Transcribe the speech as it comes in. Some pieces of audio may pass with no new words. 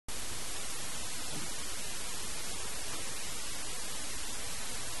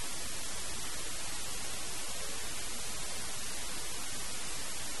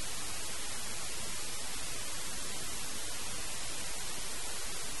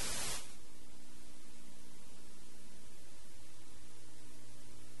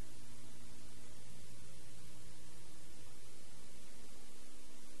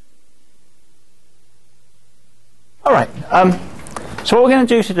So what we're going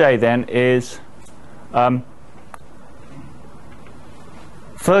to do today then is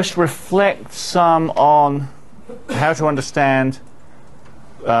first reflect some on how to understand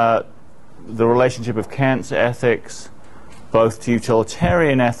the relationship of Kant's ethics both to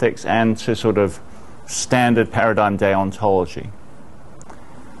utilitarian ethics and to sort of standard paradigm deontology.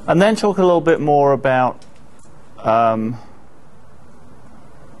 And then talk a little bit more about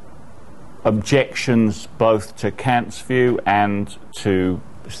objections both to Kant's view and to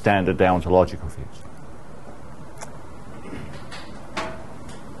standard deontological views.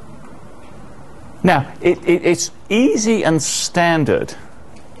 Now, it's easy and standard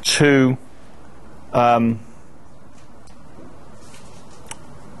to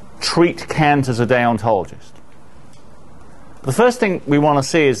treat Kant as a deontologist. The first thing we want to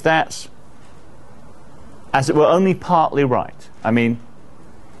see is that's, as it were, only partly right. I mean,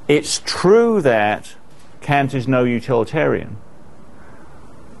 it's true that Kant is no utilitarian,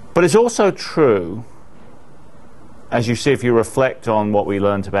 but it's also true, as you see if you reflect on what we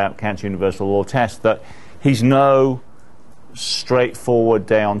learned about Kant's universal law test, that he's no straightforward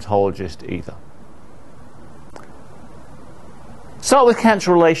deontologist either. Start with Kant's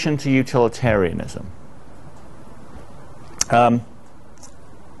relation to utilitarianism. The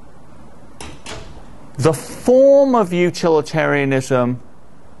form of utilitarianism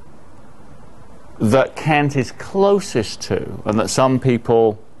that Kant is closest to, and that some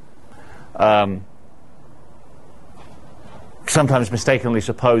people sometimes mistakenly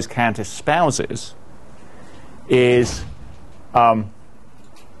suppose Kant espouses, is rule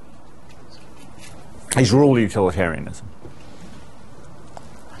utilitarianism.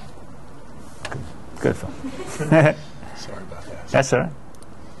 Good fun. Sorry about that. That's all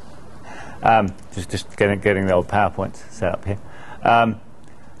right. Just getting the old PowerPoint set up here.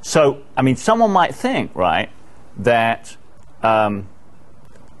 So, I mean, someone might think, right, that Kant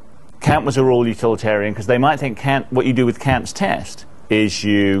was a rule utilitarian because they might think what you do with Kant's test is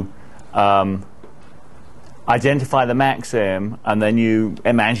you identify the maxim and then you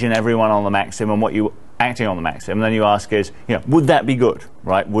imagine everyone on the maxim and what you acting on the maxim, and then you ask is, would that be good,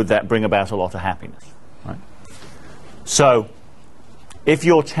 right? Would that bring about a lot of happiness, right? So, if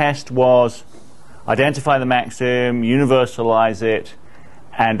your test was identify the maxim, universalize it,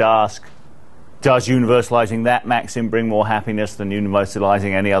 and ask, does universalizing that maxim bring more happiness than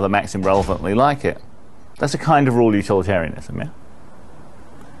universalizing any other maxim relevantly like it? That's a kind of rule utilitarianism, yeah?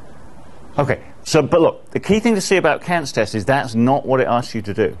 Okay, so, but look, the key thing to see about Kant's test is that's not what it asks you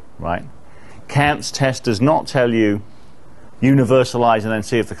to do, right? Kant's test does not tell you universalize and then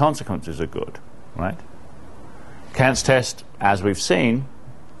see if the consequences are good, right? Kant's test, as we've seen,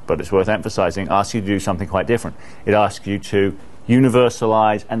 but it's worth emphasizing, asks you to do something quite different. It asks you to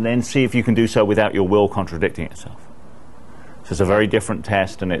universalize and then see if you can do so without your will contradicting itself. So it's a very different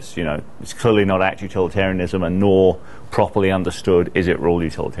test, and it's, it's clearly not act utilitarianism, and nor properly understood is it rule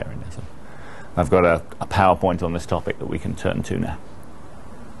utilitarianism. I've got a PowerPoint on this topic that we can turn to now.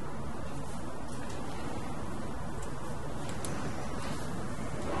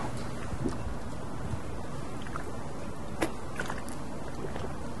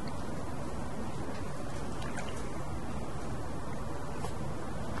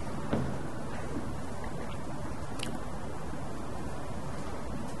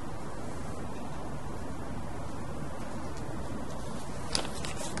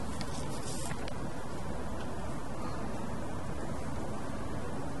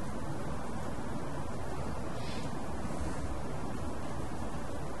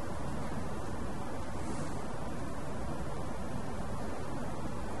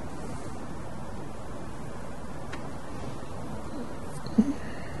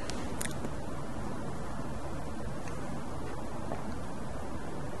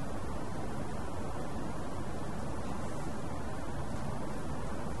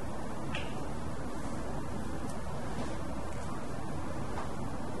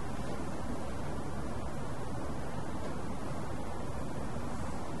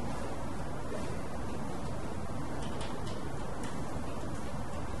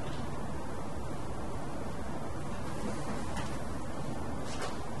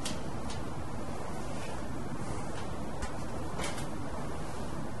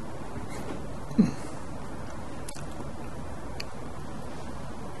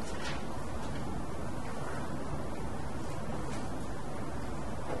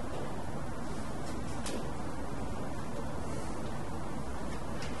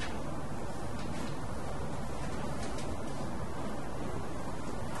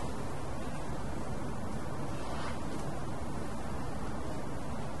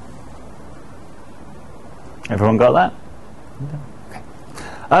 Everyone got that?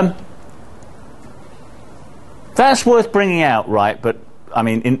 Okay. That's worth bringing out, right? But, I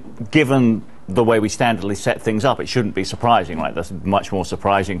mean, given the way we standardly set things up, it shouldn't be surprising, right? That's a much more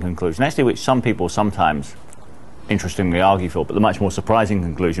surprising conclusion, actually, which some people sometimes interestingly argue for, but the much more surprising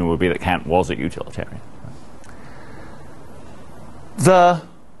conclusion would be that Kant was a utilitarian. The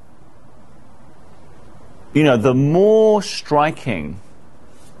more striking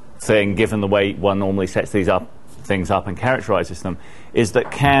thing, given the way one normally sets things up and characterizes them, is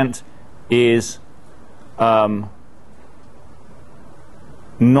that Kant is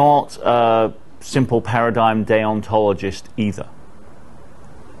not a simple paradigm deontologist either.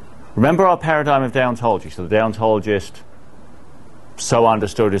 Remember our paradigm of deontology. So the deontologist, so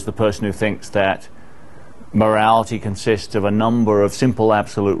understood, is the person who thinks that morality consists of a number of simple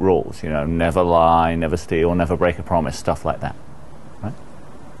absolute rules. Never lie, never steal, never break a promise, stuff like that. Right?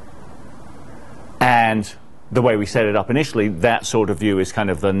 And the way we set it up initially, that sort of view is kind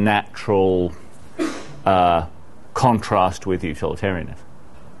of the natural contrast with utilitarianism.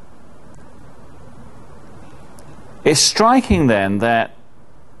 It's striking then that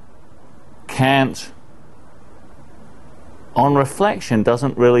Kant, on reflection,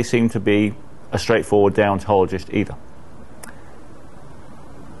 doesn't really seem to be a straightforward deontologist either.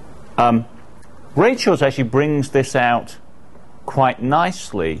 Rachels actually brings this out quite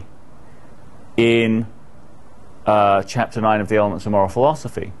nicely in chapter 9 of the Elements of Moral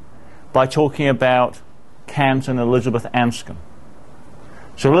Philosophy by talking about Kant and Elizabeth Anscombe.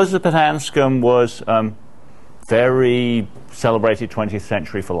 So Elizabeth Anscombe was very celebrated 20th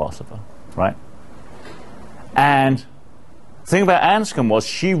century philosopher, right? And the thing about Anscombe was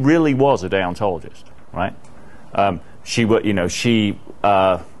she really was a deontologist, right? She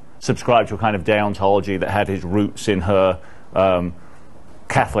subscribed to a kind of deontology that had its roots in her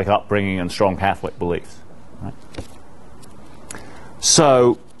Catholic upbringing and strong Catholic beliefs. Right?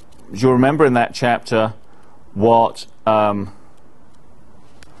 So you'll remember in that chapter what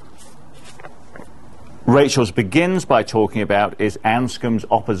Rachels begins by talking about is Anscombe's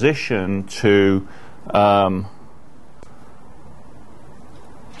opposition to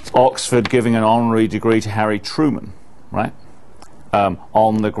Oxford giving an honorary degree to Harry Truman, right?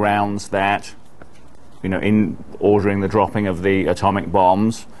 On the grounds that, in ordering the dropping of the atomic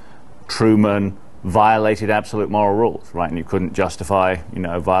bombs, Truman violated absolute moral rules, right? And you couldn't justify,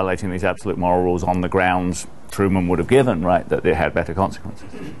 violating these absolute moral rules on the grounds Truman would have given, right, that it had better consequences.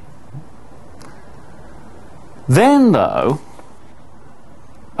 Then, though,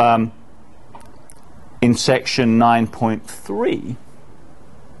 in section 9.3,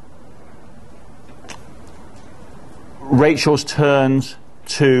 Rachels turns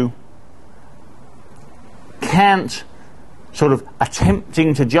to Kant sort of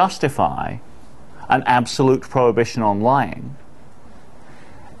attempting to justify an absolute prohibition on lying,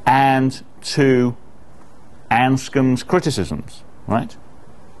 and to Anscombe's criticisms, right?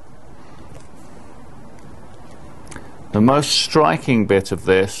 The most striking bit of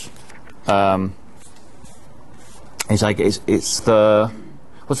this it's the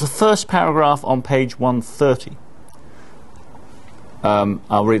first paragraph on page 130.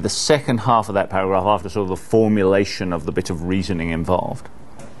 I'll read the second half of that paragraph after sort of the formulation of the bit of reasoning involved.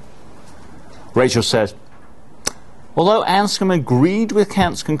 Rachel says, although Anscombe agreed with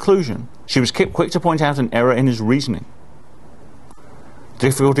Kant's conclusion, she was quick to point out an error in his reasoning. The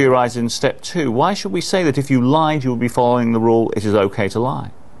difficulty arises in step 2. Why should we say that if you lied, you would be following the rule, it is okay to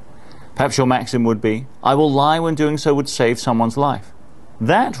lie? Perhaps your maxim would be, I will lie when doing so would save someone's life.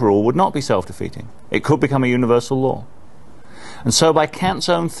 That rule would not be self-defeating. It could become a universal law. And so by Kant's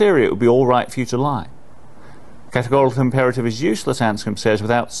own theory, it would be all right for you to lie. Categorical imperative is useless, Anscombe says,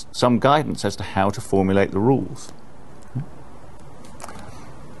 without some guidance as to how to formulate the rules.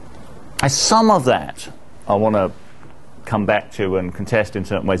 As some of that I want to come back to and contest in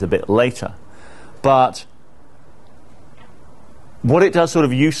certain ways a bit later. But what it does sort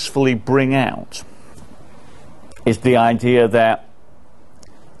of usefully bring out is the idea that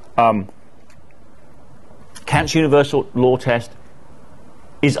Kant's universal law test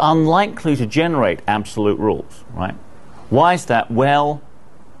is unlikely to generate absolute rules, right? Why is that? Well,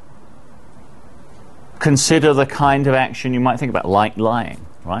 consider the kind of action you might think about, like lying,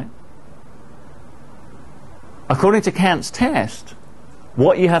 right? According to Kant's test,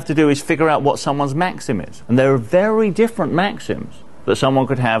 what you have to do is figure out what someone's maxim is. And there are very different maxims that someone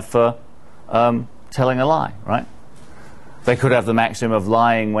could have for telling a lie, right? They could have the maxim of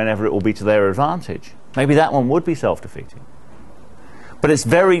lying whenever it will be to their advantage. Maybe that one would be self-defeating. But it's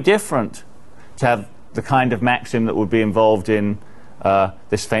very different to have the kind of maxim that would be involved in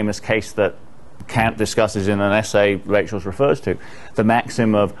this famous case that Kant discusses in an essay Rachel refers to, the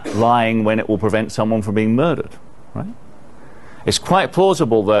maxim of lying when it will prevent someone from being murdered, right? It's quite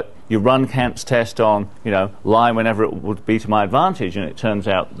plausible that you run Kant's test on, lie whenever it would be to my advantage, and it turns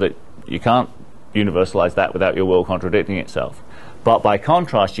out that you can't universalize that without your will contradicting itself. But by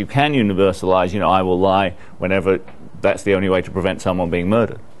contrast, you can universalize, I will lie whenever that's the only way to prevent someone being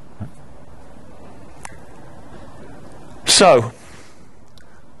murdered. So,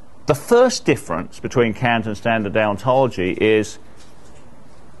 the first difference between Kant and standard deontology is,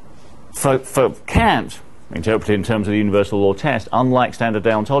 for Kant, interpreted in terms of the universal law test, unlike standard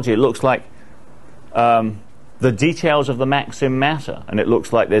deontology, it looks like the details of the maxim matter, and it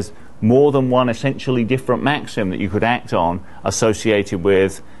looks like there's more than one essentially different maxim that you could act on associated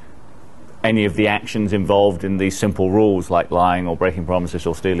with any of the actions involved in these simple rules like lying or breaking promises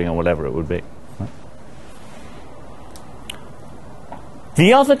or stealing or whatever it would be.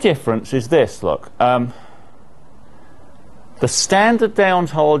 The other difference is this, look. The standard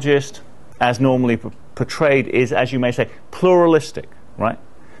deontologist, as normally portrayed, is, as you may say, pluralistic, right?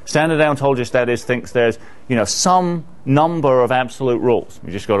 Standard deontologist, that is, thinks there's, some number of absolute rules.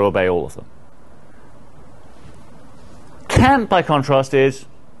 You just got to obey all of them. Kant, by contrast, is,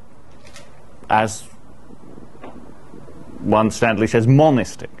 as one standardly says,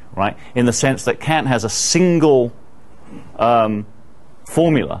 monistic, right? In the sense that Kant has a single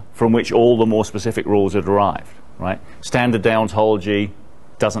formula from which all the more specific rules are derived, right? Standard deontology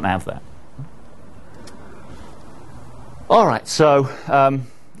doesn't have that. All right, so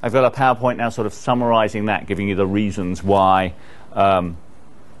I've got a PowerPoint now sort of summarizing that, giving you the reasons why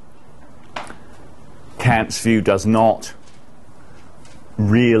Kant's view does not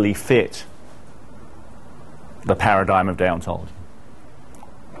really fit the paradigm of deontology.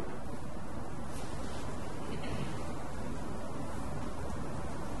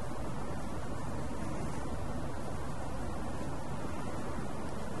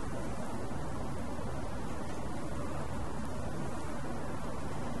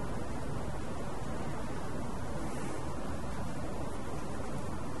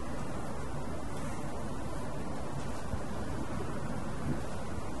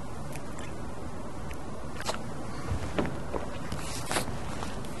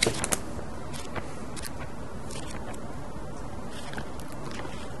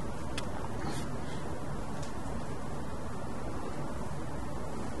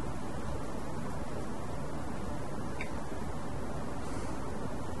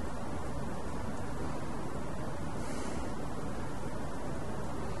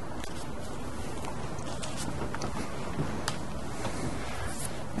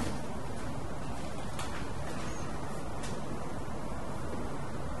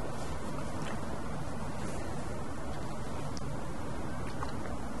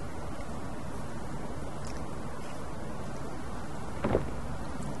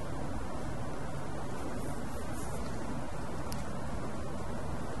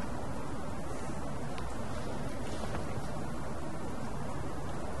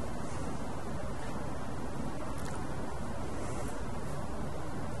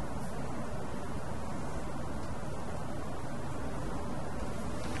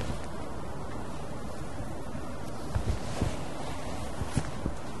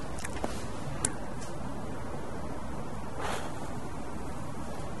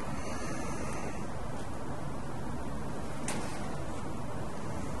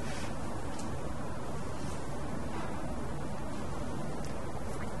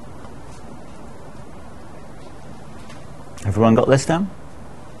 Everyone got this down?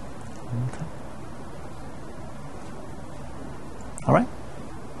 Okay. All right.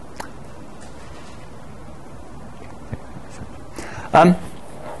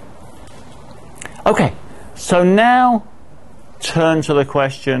 Okay, so now turn to the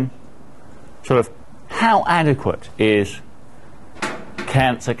question, sort of, how adequate is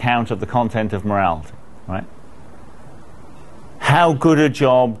Kant's account of the content of morality, right? How good a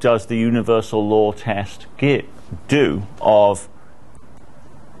job does the universal law test do of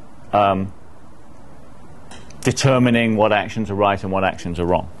determining what actions are right and what actions are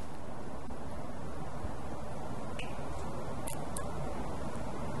wrong?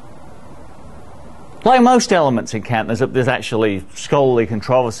 Like most elements in Kant, there's actually scholarly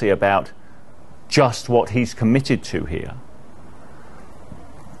controversy about just what he's committed to here.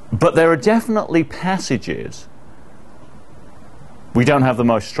 But there are definitely passages, we don't have the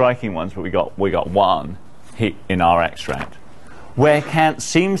most striking ones, but we got one in our extract, where Kant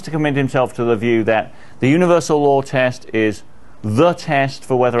seems to commit himself to the view that the universal law test is the test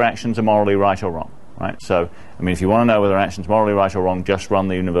for whether actions are morally right or wrong. right? So, I mean, if you want to know whether an action is morally right or wrong, just run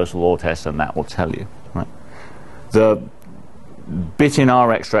the universal law test, and that will tell you, right? The bit in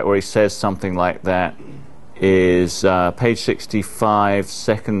our extract where he says something like that is page 65,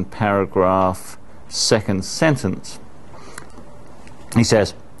 second paragraph, second sentence. He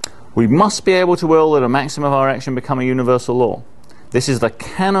says, "We must be able to will that a maxim of our action become a universal law. This is the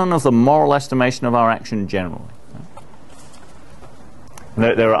canon of the moral estimation of our action generally."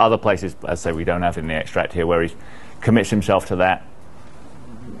 There are other places, as I say, we don't have in the extract here, where he commits himself to that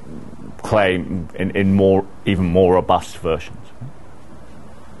claim in even more robust versions.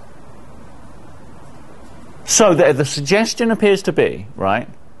 So the suggestion appears to be, right,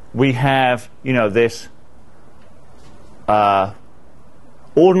 we have, this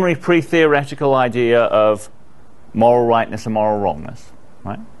ordinary pre-theoretical idea of moral rightness and moral wrongness,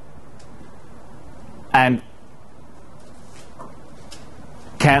 right? And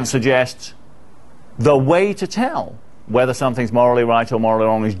Kant suggests the way to tell whether something's morally right or morally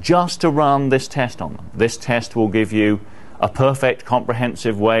wrong is just to run this test on them. This test will give you a perfect,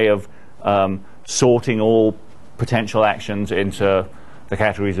 comprehensive way of sorting all potential actions into the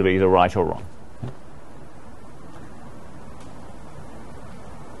categories of either right or wrong.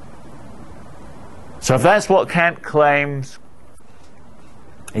 So if that's what Kant claims,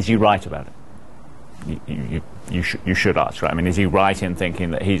 is he right about it? You should ask, right? I mean, is he right in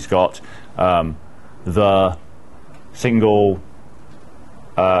thinking that he's got the single,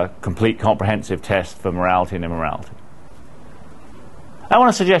 complete, comprehensive test for morality and immorality? I want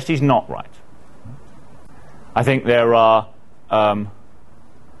to suggest he's not right. I think there are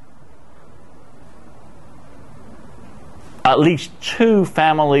at least two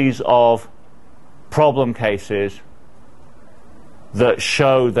families of problem cases that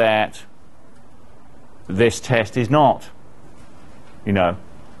show that this test is not, an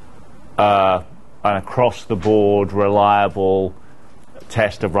across-the-board, reliable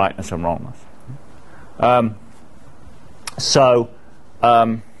test of rightness and wrongness.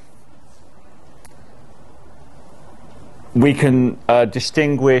 We can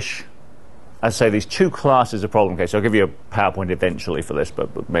distinguish, as I say, these two classes of problem cases. I'll give you a PowerPoint eventually for this,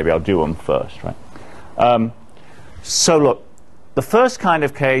 but maybe I'll do them first, right? So look, the first kind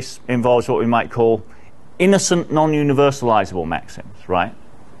of case involves what we might call innocent non-universalizable maxims, right?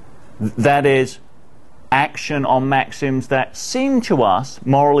 That is, action on maxims that seem to us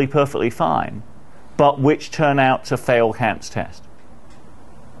morally perfectly fine, but which turn out to fail Kant's test.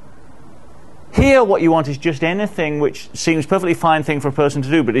 Here what you want is just anything which seems perfectly fine thing for a person to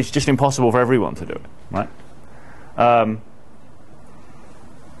do, but it's just impossible for everyone to do it, right?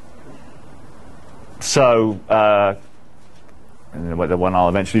 The one I'll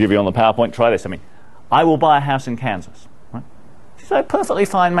eventually give you on the PowerPoint, try this. I mean, I will buy a house in Kansas, right? It's a perfectly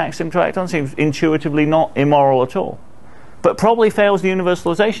fine maxim to act on, seems intuitively not immoral at all, but probably fails the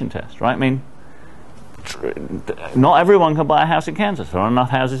universalization test, right? I mean, not everyone can buy a house in Kansas. There aren't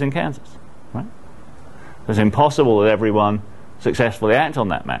enough houses in Kansas, right? It's impossible that everyone successfully act on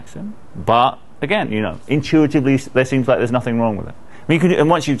that maxim, but again, intuitively there seems like there's nothing wrong with it. I mean, and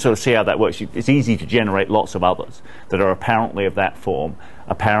once you sort of see how that works, it's easy to generate lots of others that are apparently of that form,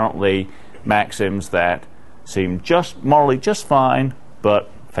 apparently maxims that seem just morally just fine, but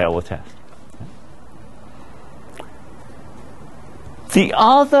fail the test. The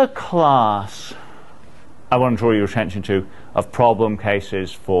other class I want to draw your attention to of problem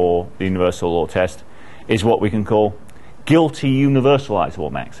cases for the universal law test is what we can call guilty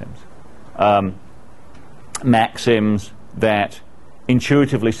universalizable maxims. Maxims that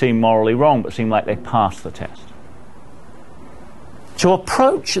intuitively seem morally wrong but seem like they pass the test. To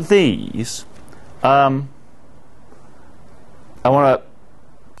approach these, I want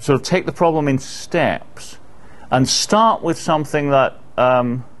to sort of take the problem in steps and start with something that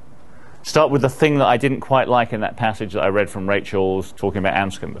start with the thing that I didn't quite like in that passage that I read from Rachel's talking about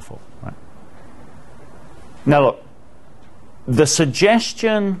Anscombe before. Right? Now look, the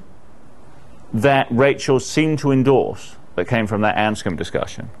suggestion that Rachel seemed to endorse that came from that Anscombe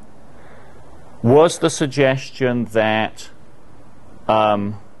discussion was the suggestion that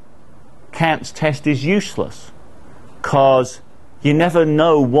Kant's test is useless because you never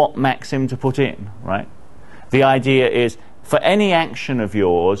know what maxim to put in, right? The idea is for any action of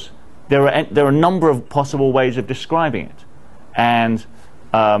yours, there are a number of possible ways of describing it, and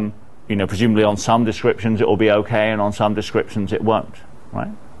presumably on some descriptions it will be okay, and on some descriptions it won't,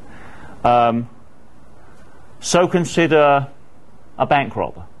 right? So consider a bank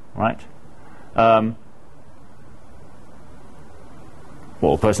robber, right? Well,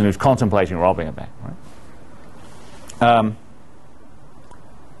 a person who's contemplating robbing a bank, right?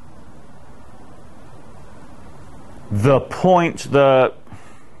 the point that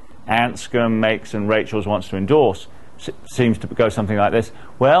Anscombe makes and Rachels wants to endorse seems to go something like this.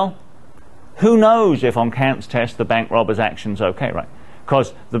 Well, who knows if on Kant's test the bank robber's action's okay, right?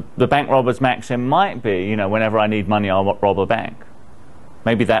 Because the bank robber's maxim might be, you know, whenever I need money, I'll rob a bank.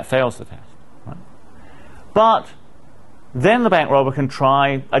 Maybe that fails the test, right? But then the bank robber can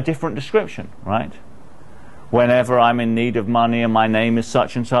try a different description, right? Whenever I'm in need of money and my name is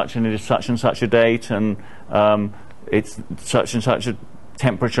such and it is such and such a date and it's such and such a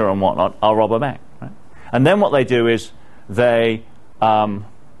temperature and whatnot, I'll rob a bank, right? And then what they do is they, you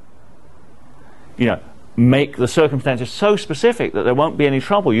know, make the circumstances so specific that there won't be any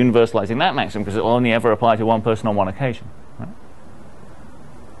trouble universalizing that maxim because it will only ever apply to one person on one occasion. Right?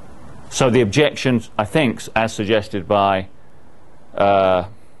 So the objection, I think, as suggested by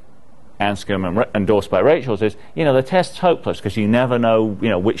Anscombe and endorsed by Rachels, is, you know, the test's hopeless because you never know, you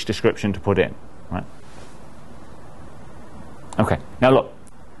know, which description to put in. Right? Okay. Now look,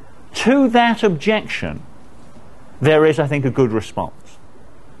 to that objection, there is, I think, a good response.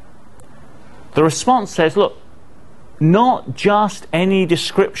 The response says, look, not just any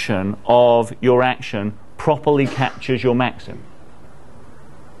description of your action properly captures your maxim.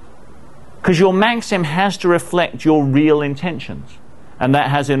 Because your maxim has to reflect your real intentions. And that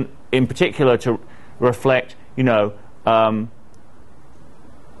has in particular to reflect, you know,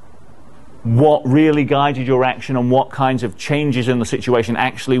 what really guided your action and what kinds of changes in the situation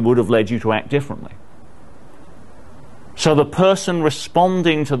actually would have led you to act differently. So the person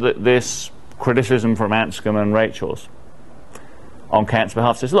responding to this criticism from Anscombe and Rachels on Kant's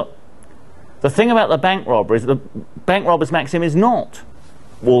behalf says, look, the thing about the bank robber is the bank robber's maxim is not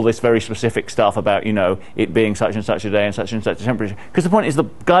all this very specific stuff about, you know, it being such and such a day and such a temperature. Because the point is the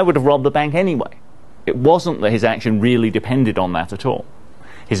guy would have robbed the bank anyway. It wasn't that his action really depended on that at all.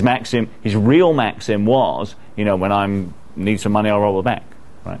 His maxim, his real maxim was, you know, when I need some money, I'll rob a bank,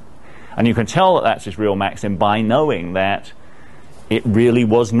 right? And you can tell that that's his real maxim by knowing that it really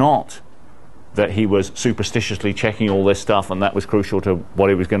was not that he was superstitiously checking all this stuff and that was crucial to what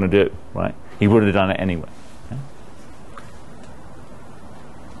he was going to do, right? He would have done it anyway. Okay?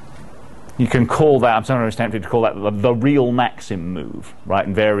 You can call that, I'm sometimes tempted to call that the real maxim move, right?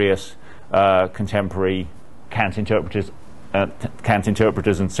 And various contemporary Kant interpreters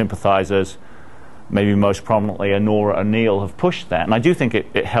and sympathizers, maybe most prominently Nora O'Neill, have pushed that. And I do think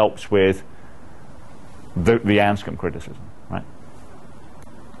it helps with the Anscombe criticism, right?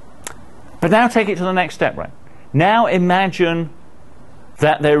 But now take it to the next step, right? Now imagine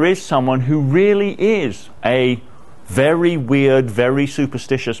that there is someone who really is a very weird, very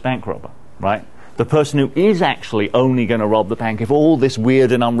superstitious bank robber, right? The person who is actually only going to rob the bank if all this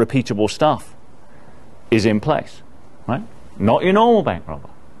weird and unrepeatable stuff is in place, right? Not your normal bank robber,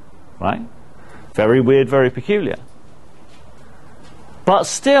 right? Very weird, very peculiar. But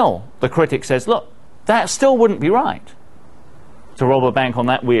still, the critic says, look, that still wouldn't be right to rob a bank on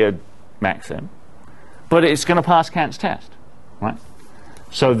that weird maxim, but it's going to pass Kant's test, right?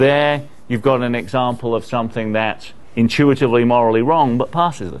 So there you've got an example of something that's intuitively morally wrong but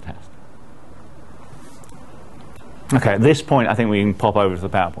passes the test. Okay, at this point I think we can pop over to the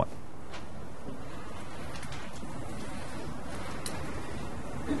PowerPoint.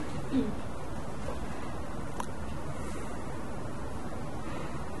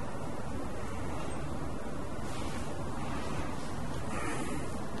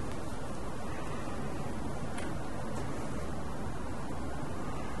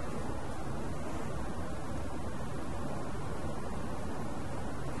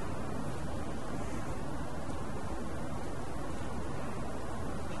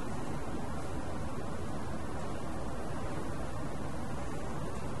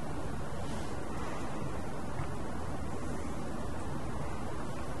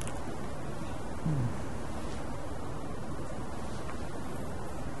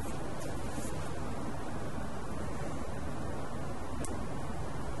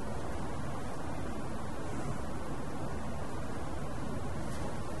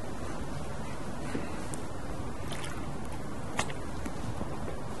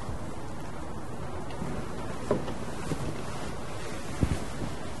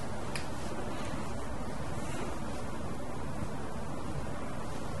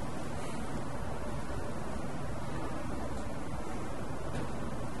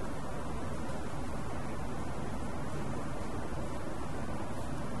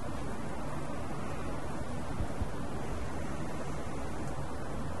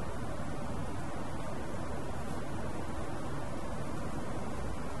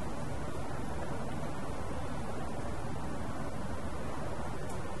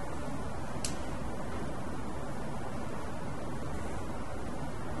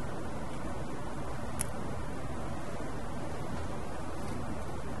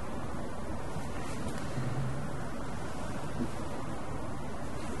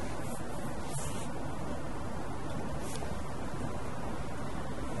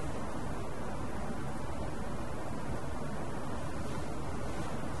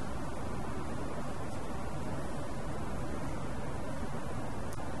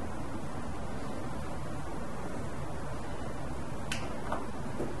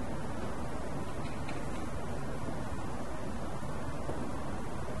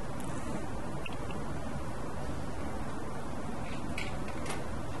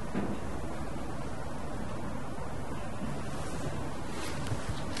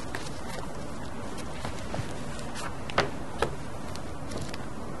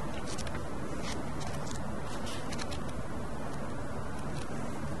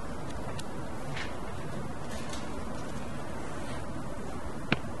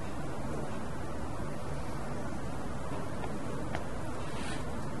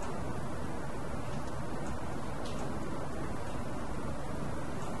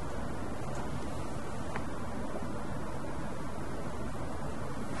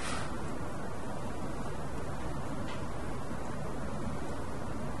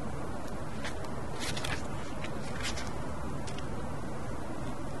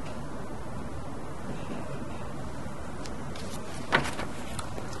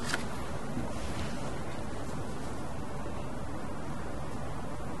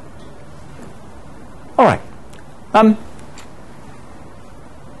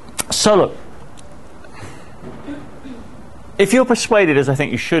 So look, if you're persuaded, as I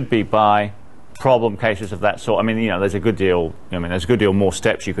think you should be, by problem cases of that sort, I mean, you know, there's a good deal. I mean, there's a good deal more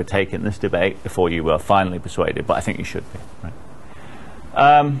steps you could take in this debate before you were finally persuaded. But I think you should be.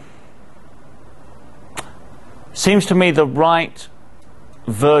 Right? Seems to me the right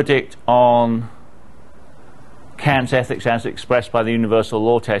verdict on Kant's ethics as expressed by the universal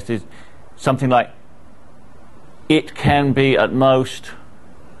law test is something like, it can be at most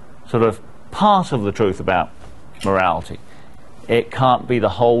sort of part of the truth about morality. It can't be the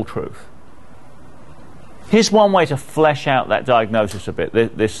whole truth. Here's one way to flesh out that diagnosis a bit.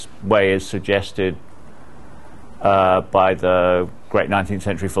 This way is suggested by the great 19th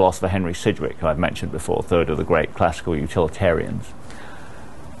century philosopher Henry Sidgwick, who I've mentioned before, third of the great classical utilitarians.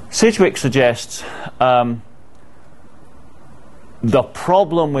 Sidgwick suggests the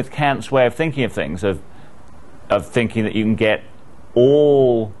problem with Kant's way of thinking of things, of thinking that you can get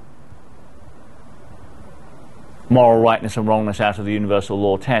all moral rightness and wrongness out of the universal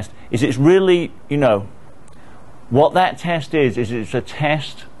law test, is it's really, you know, what that test is it's a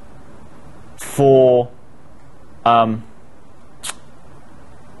test for the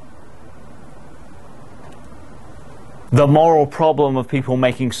moral problem of people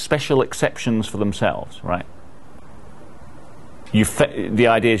making special exceptions for themselves, right? The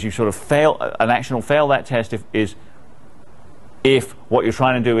idea is you sort of fail, an action will fail that test if what you're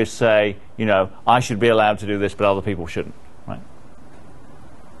trying to do is say, you know, I should be allowed to do this, but other people shouldn't, right?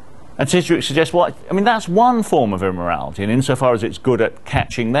 And Sidgwick suggests, well, I mean, that's one form of immorality, and insofar as it's good at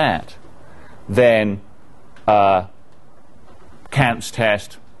catching that, then Kant's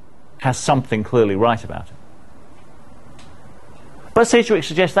test has something clearly right about it. But Sidgwick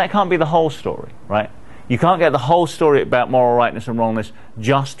suggests that can't be the whole story, right? You can't get the whole story about moral rightness and wrongness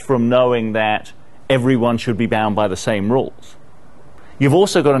just from knowing that everyone should be bound by the same rules. You've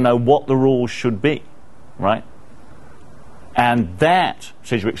also got to know what the rules should be, right? And that,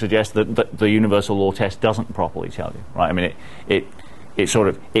 Sidgwick suggests, that the universal law test doesn't properly tell you, right? I mean, it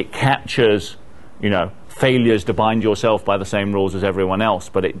captures, you know, failures to bind yourself by the same rules as everyone else,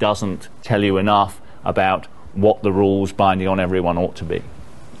 but it doesn't tell you enough about what the rules binding on everyone ought to be.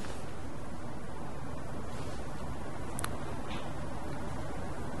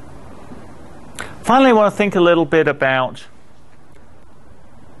 Finally, I want to think a little bit about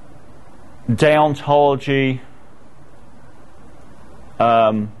deontology,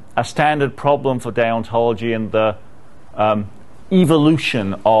 a standard problem for deontology, and the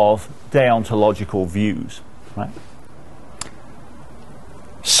evolution of deontological views. Right?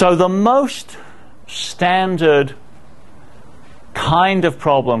 So the most standard kind of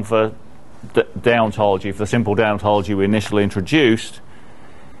problem for deontology, for the simple deontology we initially introduced,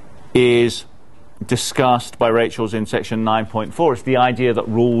 is discussed by Rachels in section 9.4. It's the idea that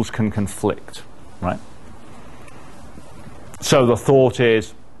rules can conflict, right? So the thought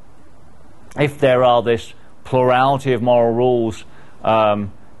is, if there are this plurality of moral rules,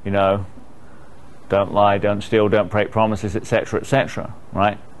 you know, don't lie, don't steal, don't break promises, etc.,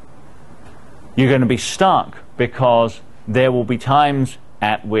 right? You're going to be stuck because there will be times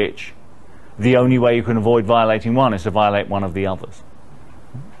at which the only way you can avoid violating one is to violate one of the others.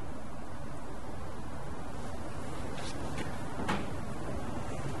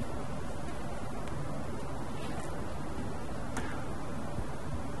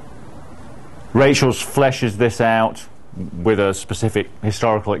 Rachels fleshes this out with a specific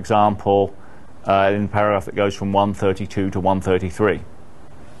historical example in the paragraph that goes from 132 to 133.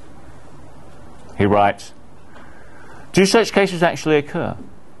 He writes, do such cases actually occur?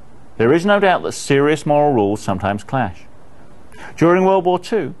 There is no doubt that serious moral rules sometimes clash. During World War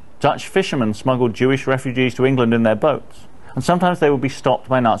II, Dutch fishermen smuggled Jewish refugees to England in their boats, and sometimes they would be stopped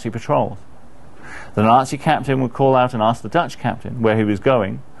by Nazi patrols. The Nazi captain would call out and ask the Dutch captain where he was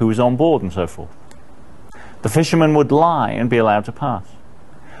going, who was on board, and so forth. The fisherman would lie and be allowed to pass.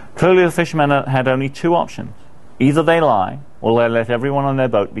 Clearly the fishermen had only two options. Either they lie, or they let everyone on their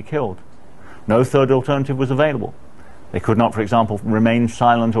boat be killed. No third alternative was available. They could not, for example, remain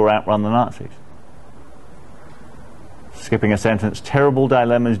silent or outrun the Nazis. Skipping a sentence, terrible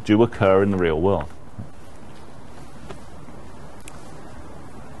dilemmas do occur in the real world.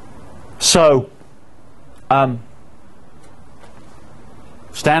 So,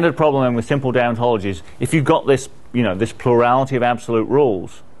 standard problem with simple deontology is, if you've got this, you know, this plurality of absolute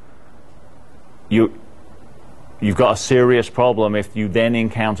rules, you've got a serious problem if you then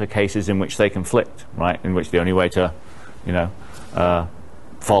encounter cases in which they conflict, right? In which the only way to, you know,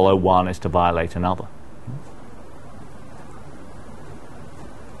 follow one is to violate another.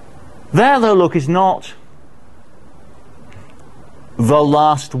 That, though, look, is not the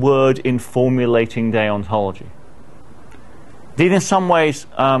last word in formulating deontology. Indeed, in some ways,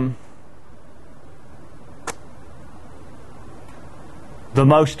 the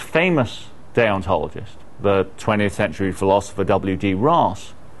most famous deontologist, the 20th century philosopher W.D.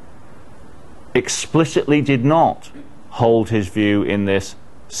 Ross, explicitly did not hold his view in this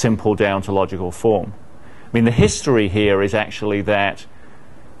simple deontological form. I mean, the history here is actually that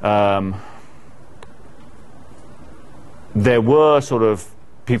there were sort of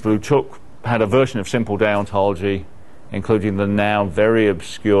people who had a version of simple deontology, including the now very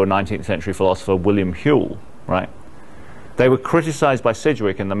obscure 19th century philosopher William Whewell, right? They were criticized by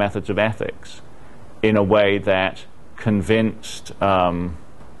Sidgwick in the Methods of Ethics in a way that convinced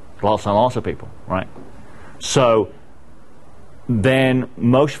lots and lots of people, right? So then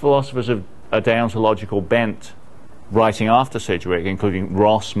most philosophers of a deontological bent writing after Sidgwick, including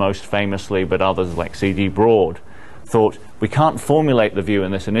Ross most famously, but others like C.D. Broad, thought we can't formulate the view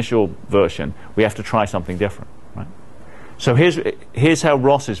in this initial version, we have to try something different, right? So here's how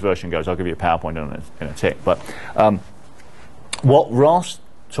Ross's version goes. I'll give you a PowerPoint on it in a tick. But what Ross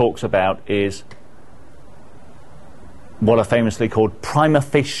talks about is what are famously called prima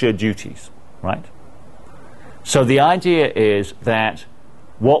facie duties, right? So the idea is that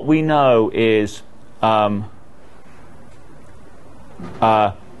what we know is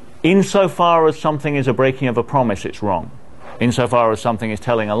insofar as something is a breaking of a promise, it's wrong. Insofar as something is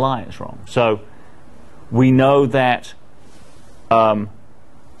telling a lie, it's wrong. So we know that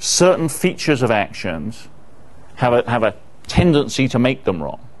certain features of actions have a tendency to make them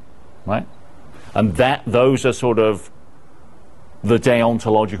wrong, right? And that those are sort of the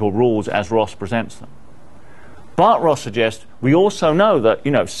deontological rules as Ross presents them. But Ross suggests we also know that,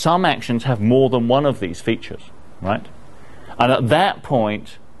 you know, some actions have more than one of these features, right? And at that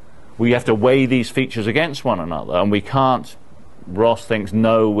point, we have to weigh these features against one another, and we can't, Ross thinks,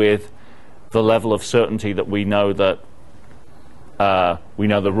 know with the level of certainty that we know that we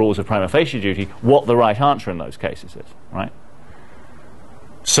know the rules of prima facie duty, what the right answer in those cases is, right?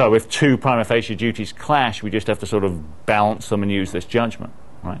 So if two prima facie duties clash, we just have to sort of balance them and use this judgment,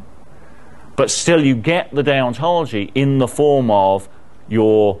 right? But still, you get the deontology in the form of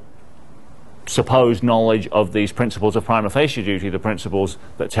your supposed knowledge of these principles of prima facie duty, the principles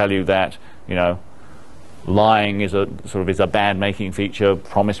that tell you that, you know, lying is a bad making feature,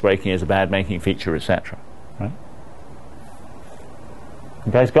 promise breaking is a bad making feature, etc. Right?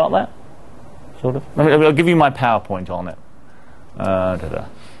 You guys got that? Sort of. I'll give you my PowerPoint on it.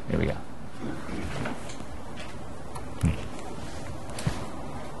 Here we go.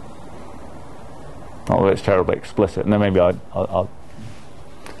 Not that it's terribly explicit, and then maybe I'll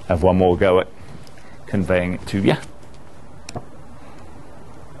have one more go at conveying it to you.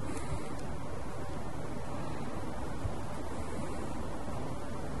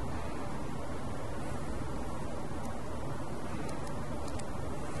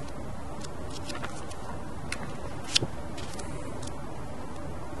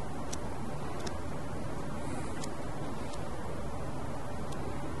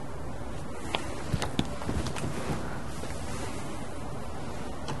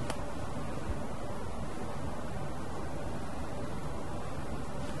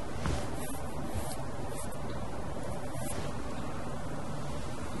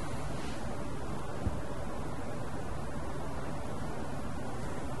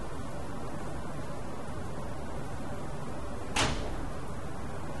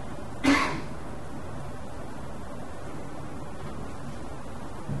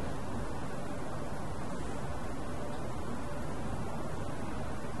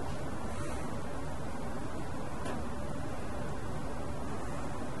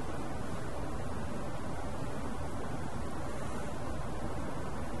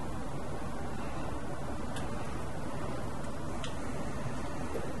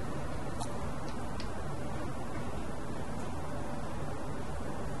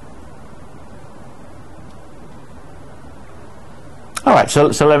 All right, so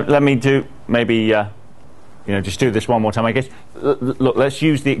let me do maybe just do this one more time. I guess look, let's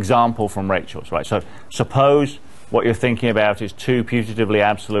use the example from Rachel's, right? So suppose what you're thinking about is two putatively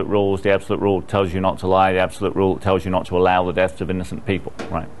absolute rules. The absolute rule tells you not to lie. The absolute rule tells you not to allow the deaths of innocent people,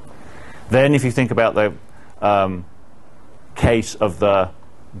 right? Then if you think about the case of the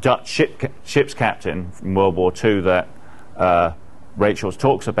Dutch ship's captain from World War II that Rachel's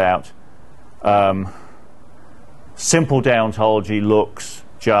talks about, simple deontology looks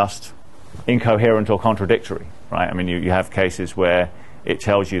just incoherent or contradictory, right? I mean, you have cases where it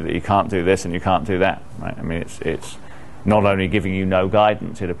tells you that you can't do this and you can't do that, right? I mean, it's not only giving you no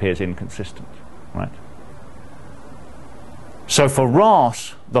guidance, it appears inconsistent, right? So for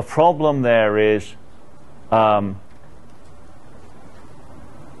Ross, the problem there is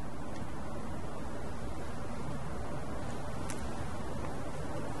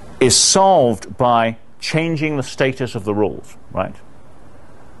solved by changing the status of the rules, right?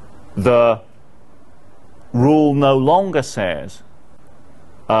 The rule no longer says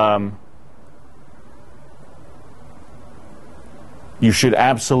you should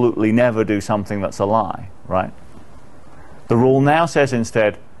absolutely never do something that's a lie, right? The rule now says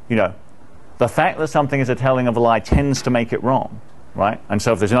instead, you know, the fact that something is a telling of a lie tends to make it wrong, right? And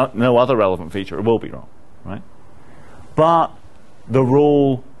so if there's no other relevant feature, it will be wrong, right? But the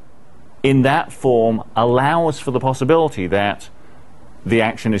rule in that form allows for the possibility that the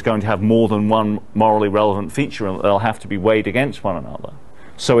action is going to have more than one morally relevant feature and they'll have to be weighed against one another.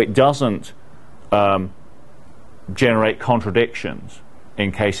 So it doesn't generate contradictions in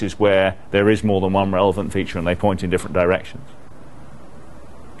cases where there is more than one relevant feature and they point in different directions.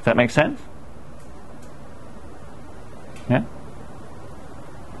 Does that make sense? Yeah?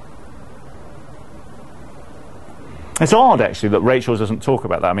 It's odd, actually, that Rachel doesn't talk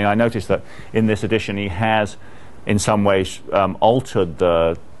about that. I mean, I noticed that in this edition he has, in some ways, altered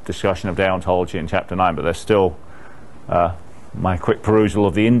the discussion of deontology in Chapter 9, but there's still, my quick perusal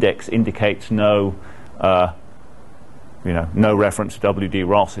of the index indicates no reference to W.D.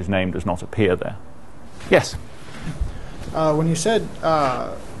 Ross. His name does not appear there. Yes? When you said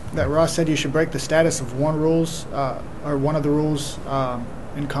that Ross said you should break the status of one of the rules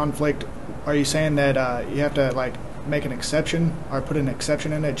in conflict, are you saying that you have to like make an exception or put an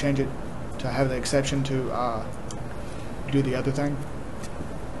exception in it, change it to have the exception to do the other thing?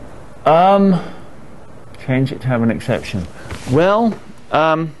 Change it to have an exception. Well,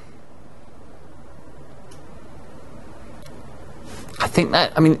 I think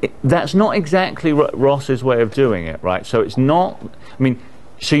that, that's not exactly Ross's way of doing it, right? So it's not,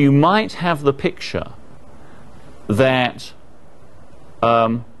 so you might have the picture that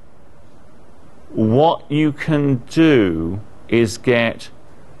what you can do is get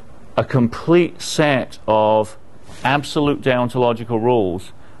a complete set of absolute deontological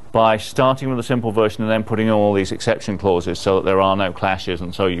rules by starting with a simple version and then putting in all these exception clauses so that there are no clashes,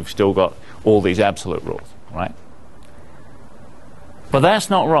 and so you've still got all these absolute rules, right? But that's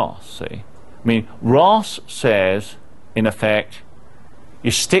not Ross, see? Ross says, in effect,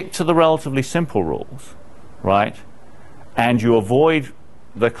 you stick to the relatively simple rules, right? And you avoid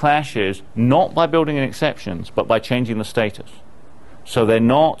the clashes not by building in exceptions, but by changing the status. So they're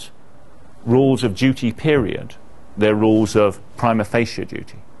not rules of duty, period. They're rules of prima facie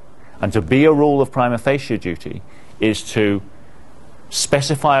duty. And to be a rule of prima facie duty is to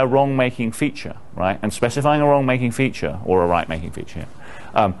specify a wrong-making feature, right? And specifying a wrong-making feature, or a right-making feature,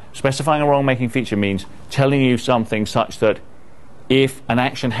 specifying a wrong-making feature means telling you something such that if an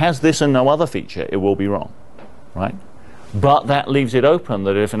action has this and no other feature, it will be wrong, right? But that leaves it open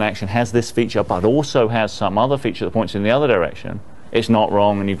that if an action has this feature but also has some other feature that points in the other direction, it's not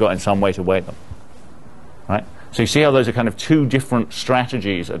wrong, and you've got in some way to weigh them, right? So you see how those are kind of two different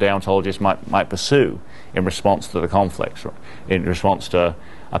strategies a deontologist might pursue in response to the conflicts, in response to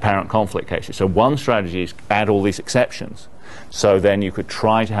apparent conflict cases. So one strategy is add all these exceptions. So then you could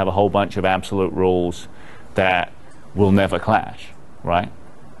try to have a whole bunch of absolute rules that will never clash, right?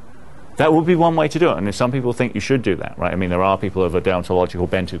 That would be one way to do it, and some people think you should do that, right? There are people of a deontological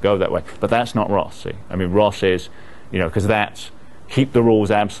bent who go that way, but that's not Ross, see? Ross is, because that's keep the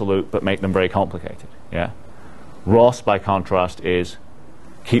rules absolute but make them very complicated, yeah? Ross, by contrast, is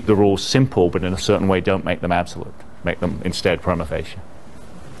keep the rules simple but in a certain way don't make them absolute. Make them instead prima facie.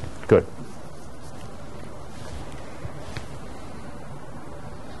 Good.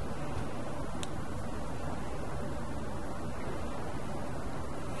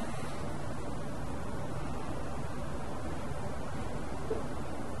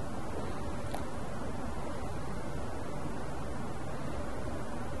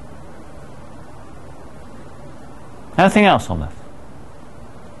 Anything else on this?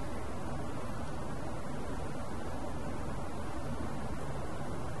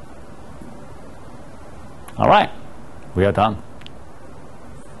 All right, we are done.